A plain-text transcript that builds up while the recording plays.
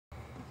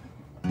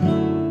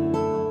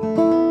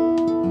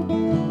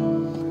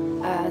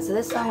So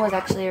this song was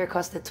actually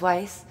requested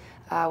twice.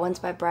 Once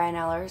by Brian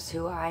Ellers,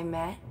 who I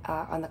met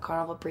on the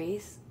Carnival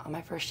Breeze on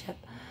my first ship.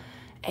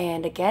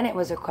 And again, it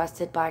was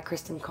requested by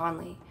Kristen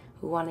Conley,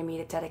 who wanted me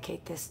to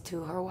dedicate this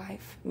to her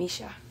wife,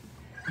 Misha.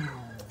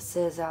 This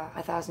is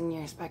 1,000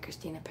 Years by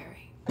Christina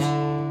Perri.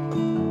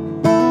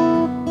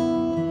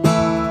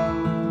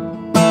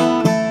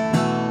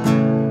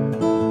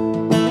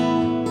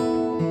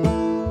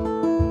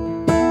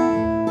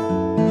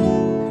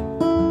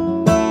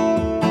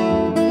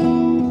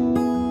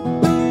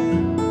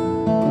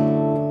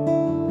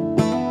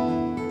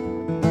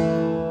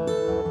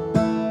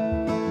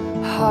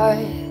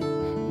 Heart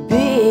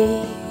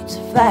beats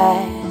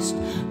fast,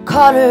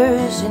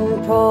 colors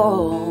and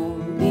promises.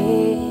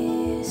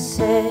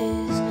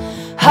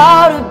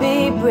 How to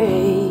be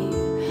brave,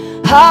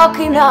 how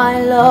can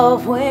I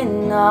love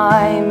when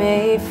I'm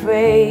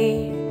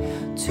afraid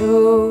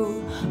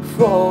to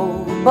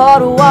fall?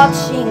 But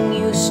watching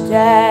you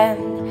stand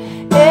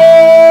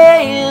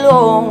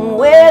alone,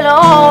 when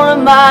all of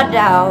my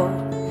doubt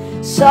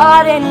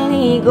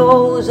suddenly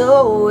goes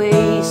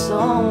away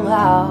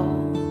somehow.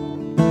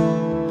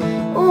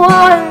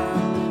 One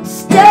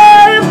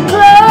step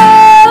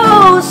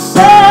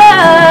closer,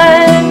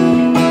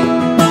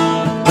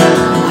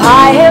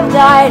 I have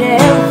died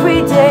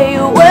every day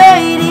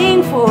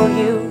waiting for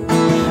you.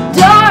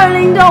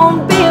 Darling,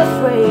 don't be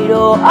afraid,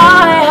 oh,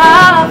 I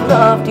have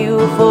loved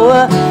you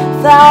for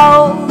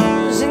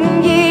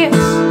 1,000 years.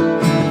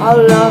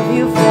 I'll love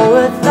you for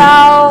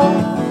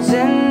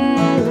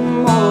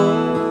 1,000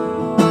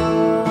 more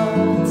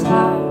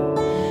time.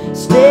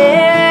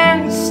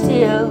 Stand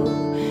still,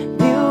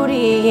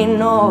 you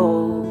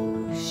know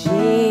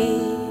she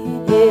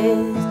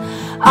is.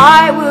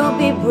 I will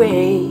be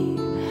brave,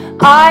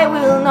 I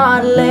will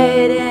not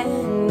let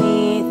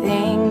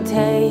anything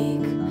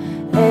take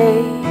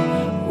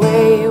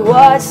away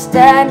what's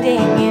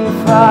standing in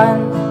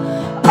front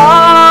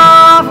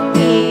of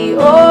me.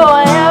 Oh,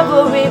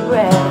 every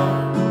breath,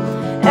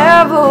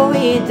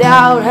 every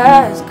doubt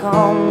has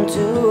come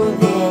to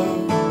this.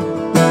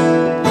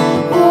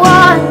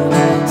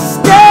 One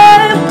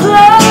step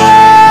closer,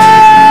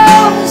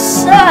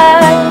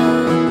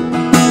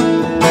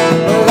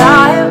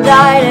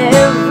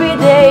 every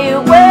day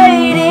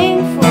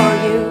waiting for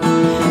you.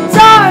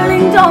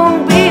 Darling,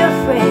 don't be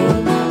afraid,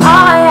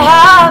 I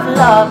have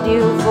loved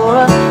you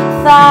for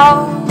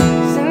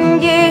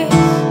 1,000 years.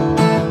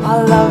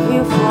 I'll love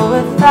you for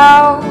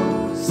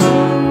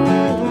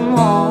 1,000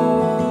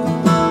 more.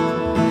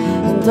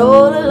 And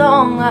all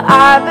along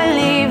I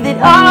believed that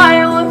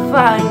I would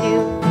find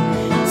you.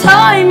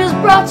 Time has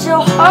brought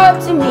your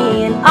heart to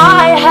me, and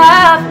I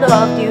have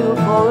loved you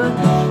for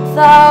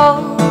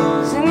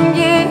 1,000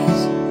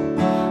 years.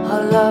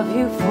 I'll love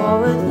you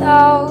for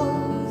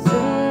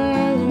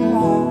 1,000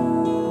 more.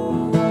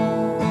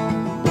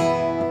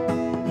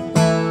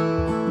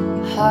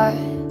 Heart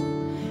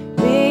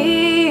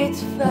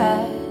beats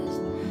fast,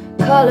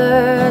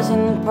 colors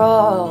and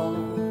promises.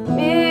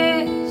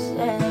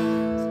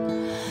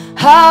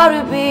 How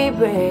to be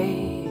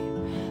brave,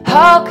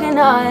 how can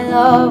I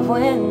love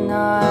when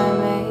I'm